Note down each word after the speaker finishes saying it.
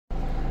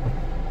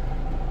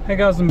Hey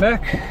guys, I'm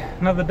back.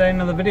 Another day,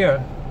 another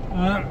video.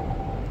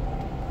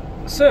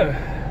 So,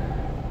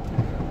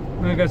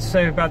 what I got to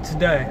say about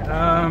today.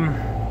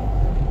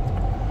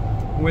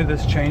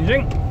 Weather's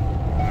changing.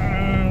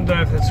 Don't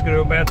know if that's a good or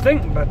a bad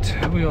thing, but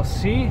we'll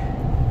see.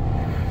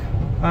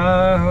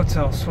 What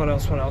else?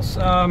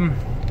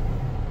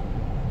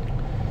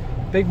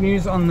 Big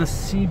news on the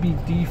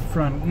CBD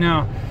front.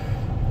 Now,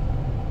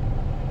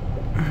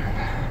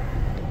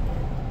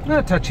 not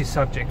a touchy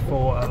subject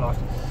for a lot.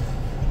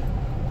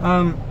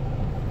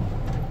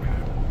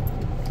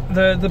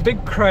 The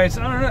big craze,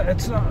 I don't know,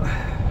 it's not, I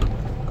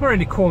can't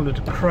really call it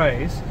a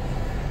craze,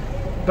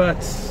 but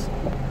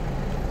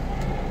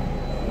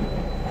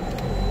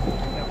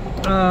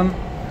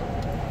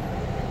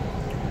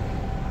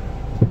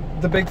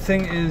the big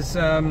thing is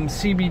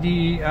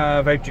CBD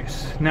vape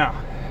juice. Now,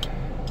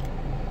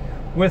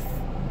 with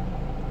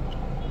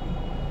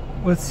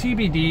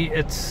CBD,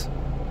 it's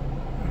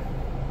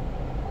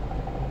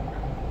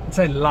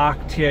a like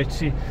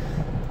THC.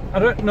 I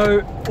don't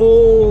know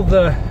all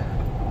the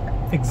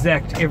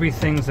exact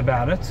everythings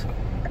about it,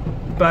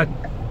 but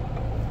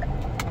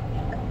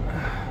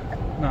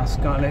nice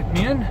guy let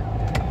me in.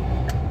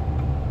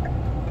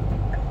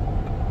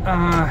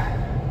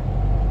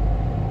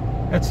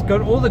 It's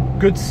got all the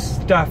good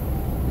stuff.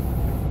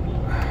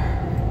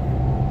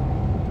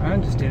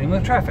 I'm just dealing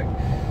with traffic.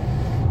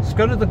 It's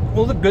got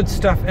all the good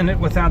stuff in it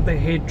without the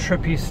head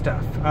trippy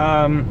stuff.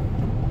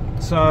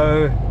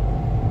 So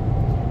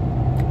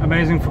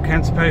amazing for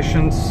cancer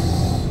patients,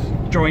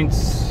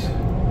 joints,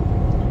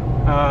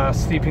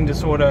 sleeping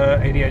disorder,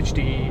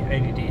 ADHD,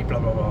 ADD, blah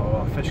blah blah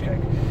blah, fish cake.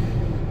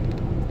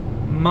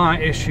 My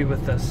issue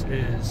with this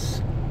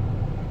is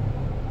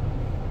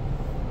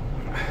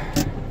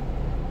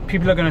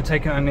people are going to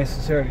take it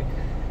unnecessarily,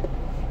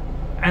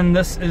 and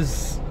this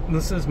is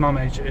my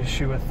major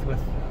issue with.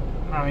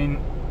 I mean,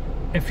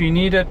 if you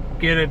need it,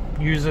 get it,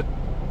 use it,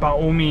 by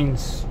all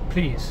means,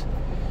 please.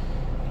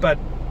 But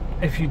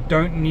if you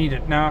don't need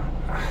it, now,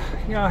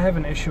 yeah, I have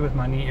an issue with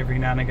my knee every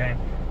now and again.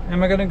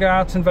 Am I going to go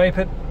out and vape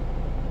it?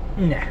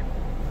 Nah.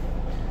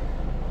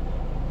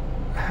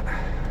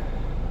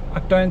 I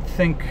don't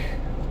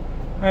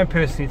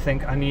personally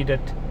think I need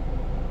it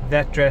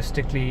that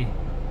drastically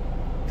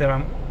that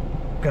I'm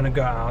going to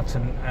go out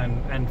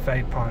and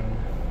vape on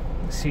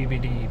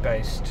CBD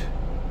based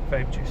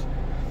vape juice.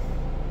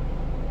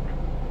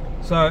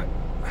 So,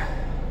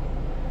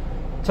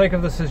 take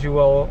of this as you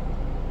will.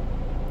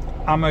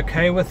 I'm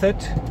okay with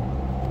it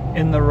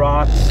in the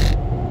right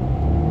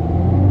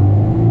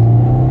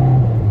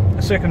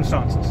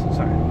circumstances.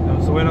 Sorry, that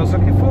was the word I was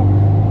looking for.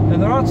 In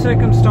the right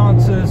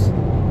circumstances,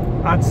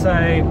 I'd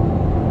say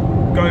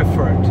go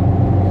for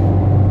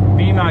it.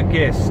 Be my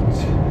guest.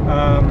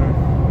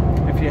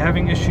 If you're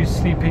having issues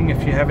sleeping,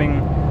 if you're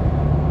having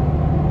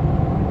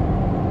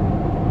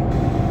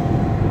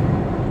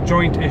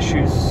joint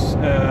issues,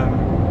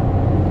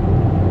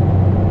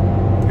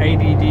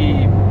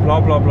 ADD, blah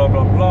blah blah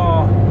blah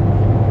blah,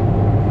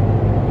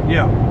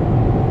 yeah,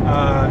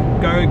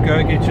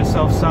 go get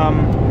yourself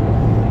some,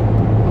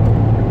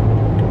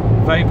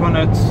 vape on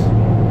it,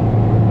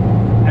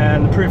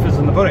 and the proof is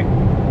in the pudding.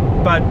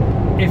 But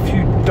if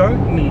you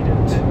don't need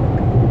it,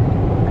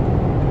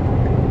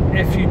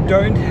 if you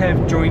don't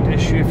have joint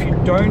issue, if you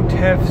don't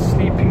have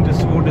sleeping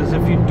disorders,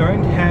 if you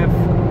don't have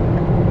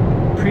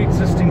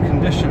pre-existing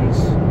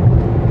conditions,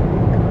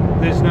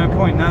 there's no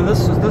point. Now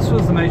this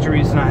was the major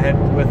reason I had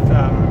with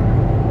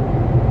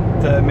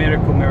the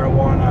medical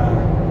marijuana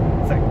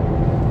thing.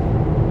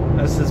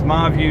 This is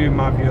my view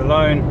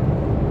alone.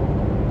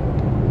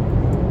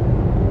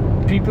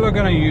 People are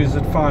going to use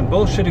it, find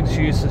bullshit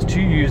excuses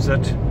to use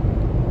it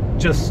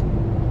just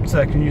so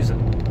they can use it.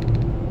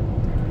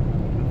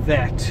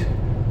 That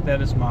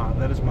is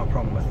my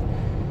problem with.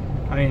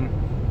 I mean,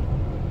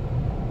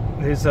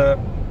 there's a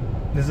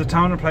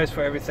time and a place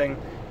for everything.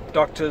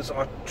 Doctors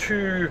are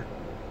too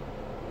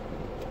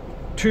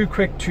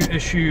quick to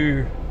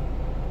issue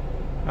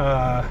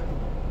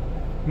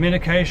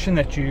medication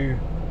that you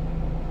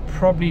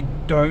probably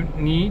don't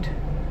need.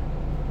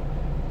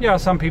 Yeah,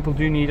 some people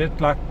do need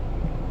it. Like,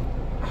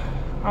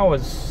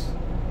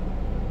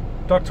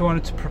 doctor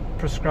wanted to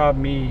prescribe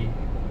me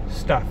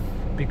stuff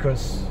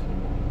because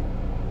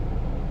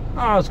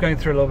I was going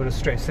through a little bit of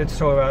stress. Let's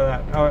talk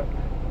about that.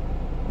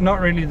 Not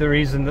really the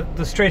reason. That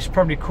the stress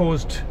probably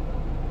caused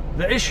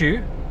the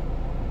issue,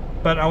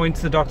 but I went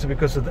to the doctor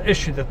because of the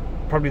issue that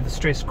probably the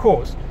stress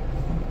caused.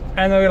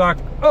 And they were like,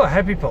 oh,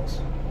 happy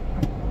pills.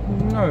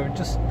 No,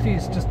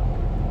 please just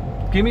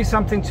give me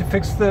something to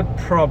fix the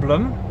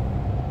problem.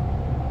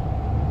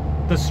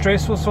 The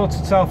stress will sort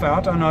itself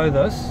out. I know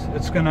this.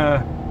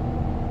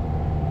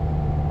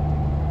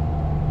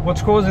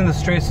 What's causing the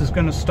stress is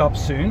going to stop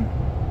soon.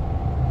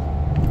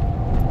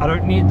 I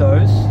don't need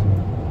those.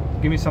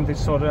 Give me something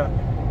sorted out.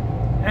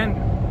 And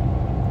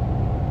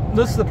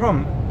this is the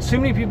problem. Too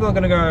many people are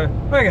going to go,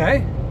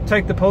 okay,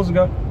 take the pills and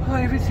go, oh,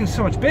 everything's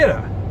so much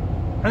better,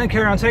 and then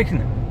carry on taking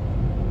them.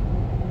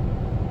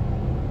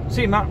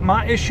 See,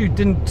 my issue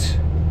didn't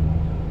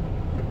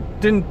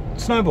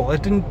snowball.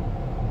 It didn't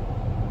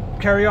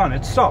carry on.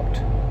 It stopped.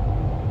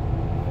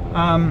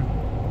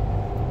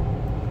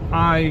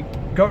 I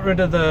got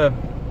rid of the,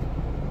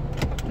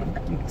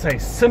 let's say,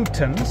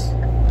 symptoms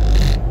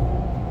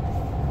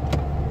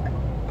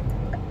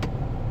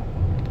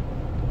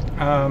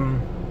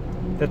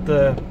that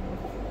the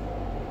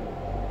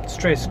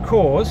stress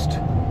caused,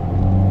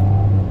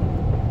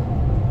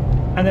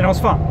 and then I was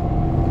fine.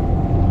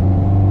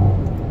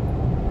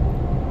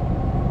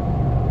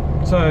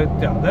 So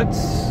yeah,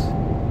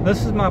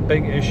 this is my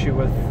big issue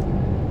with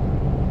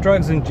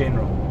drugs in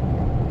general.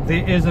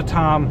 There is a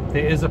time,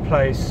 there is a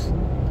place,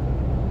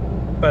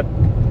 but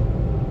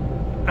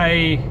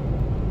A,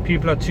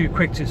 people are too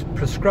quick to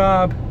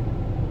prescribe,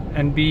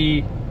 and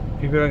B,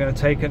 people are going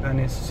to take it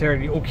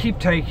unnecessarily or keep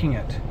taking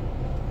it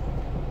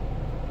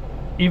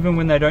even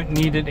when they don't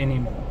need it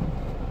anymore.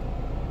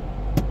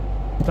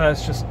 So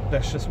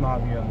that's just my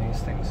view on these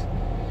things.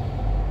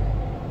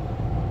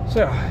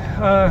 So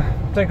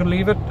take or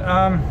leave it.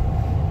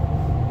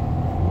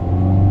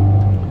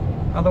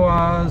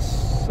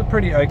 Otherwise, a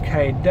pretty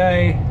okay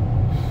day.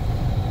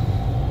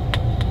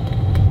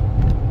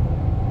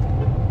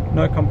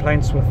 No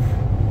complaints with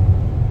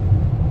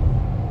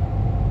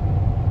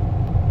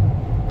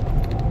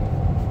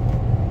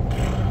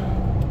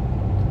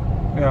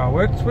yeah,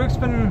 work's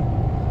been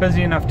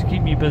busy enough to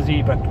keep me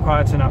busy, but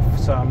quiet enough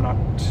so I'm not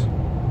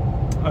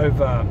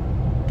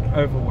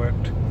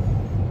overworked.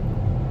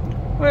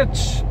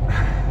 Which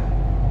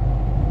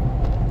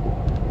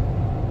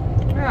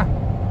yeah,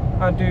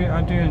 I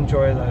do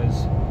enjoy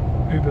those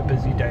uber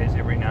busy days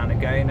every now and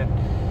again. It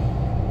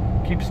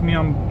keeps me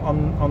on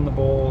the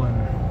ball,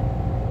 and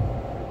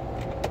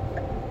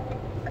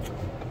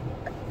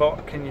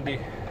what can you do?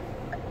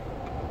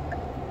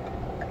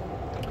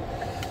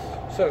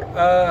 So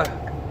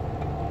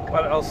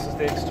what else is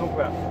there to talk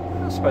about?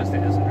 I suppose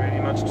there isn't really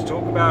much to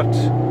talk about.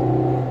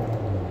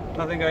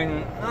 Nothing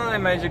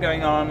major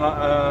going on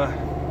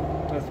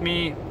with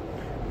me.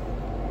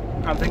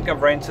 I think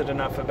I've ranted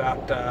enough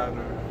about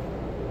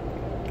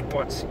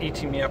what's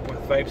eating me up with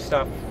vape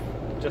stuff.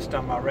 Just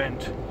done my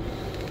rant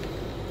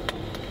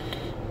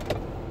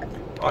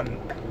on,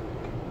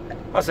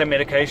 I say,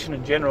 medication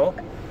in general.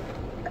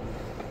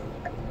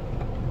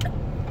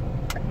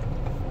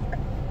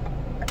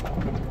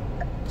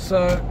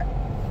 So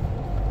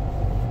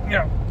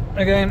yeah,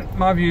 again,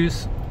 my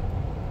views,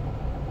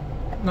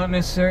 not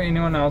necessarily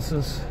anyone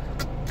else's.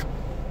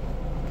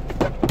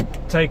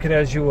 Take it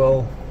as you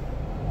will.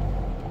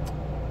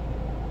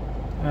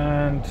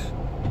 And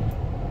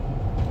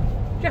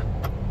yeah.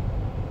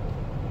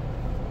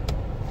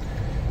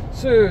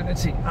 So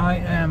let's see, I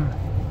am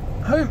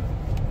home.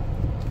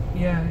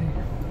 Yay.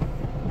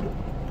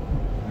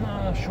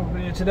 Short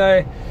video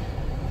today.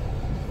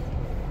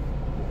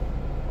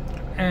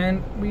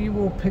 And we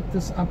will pick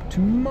this up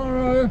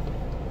tomorrow.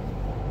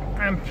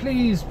 And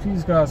please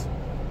guys,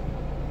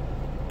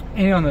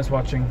 anyone that's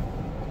watching,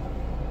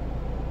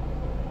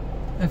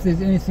 if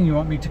there's anything you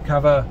want me to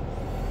cover,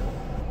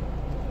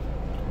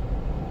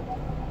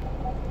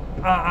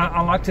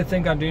 I like to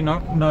think I do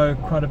not know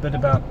quite a bit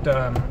about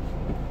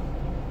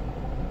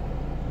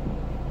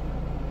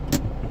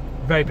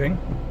vaping.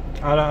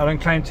 I don't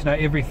claim to know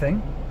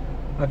everything.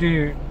 I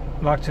do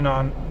like to know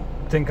and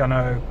think I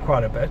know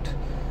quite a bit.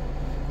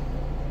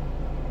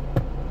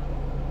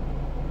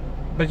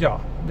 But yeah,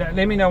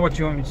 let me know what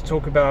you want me to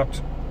talk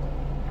about.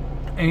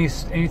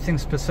 Anything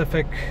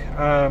specific.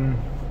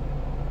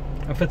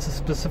 If it's a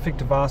specific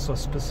device or a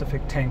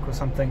specific tank or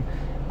something,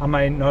 I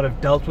may not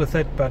have dealt with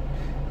it, but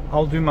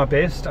I'll do my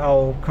best.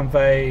 I'll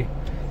convey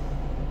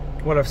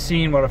what I've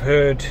seen, what I've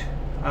heard,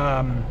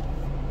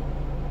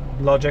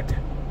 logic,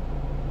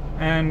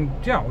 and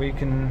yeah, we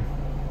can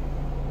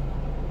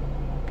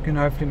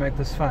hopefully make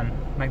this fun,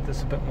 make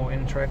this a bit more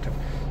interactive.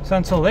 So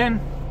until then,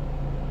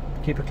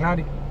 keep it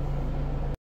cloudy.